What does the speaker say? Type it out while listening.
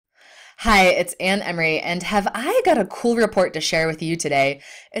Hi, it's Anne Emery, and have I got a cool report to share with you today?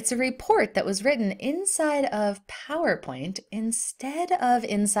 It's a report that was written inside of PowerPoint instead of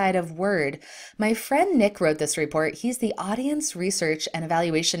inside of Word. My friend Nick wrote this report. He's the Audience Research and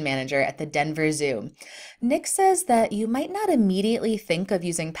Evaluation Manager at the Denver Zoo. Nick says that you might not immediately think of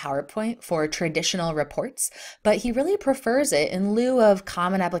using PowerPoint for traditional reports, but he really prefers it in lieu of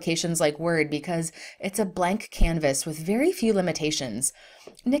common applications like Word because it's a blank canvas with very few limitations.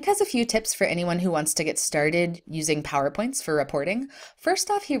 Nick has a few tips for anyone who wants to get started using PowerPoints for reporting. First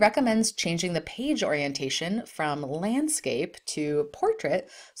off, he recommends changing the page orientation from landscape to portrait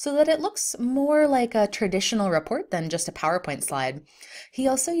so that it looks more like a traditional report than just a PowerPoint slide. He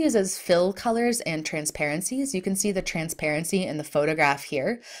also uses fill colors and transparencies. You can see the transparency in the photograph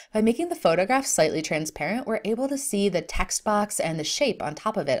here. By making the photograph slightly transparent, we're able to see the text box and the shape on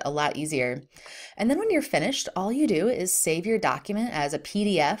top of it a lot easier. And then when you're finished, all you do is save your document as a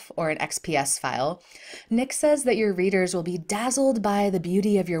PDF or an XPS file. Nick says that your readers will be dazzled by the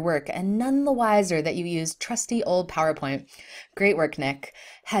beauty of your work and none the wiser that you used trusty old PowerPoint. Great work, Nick.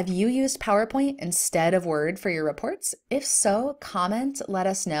 Have you used PowerPoint instead of Word for your reports? If so, comment, let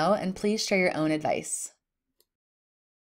us know, and please share your own advice.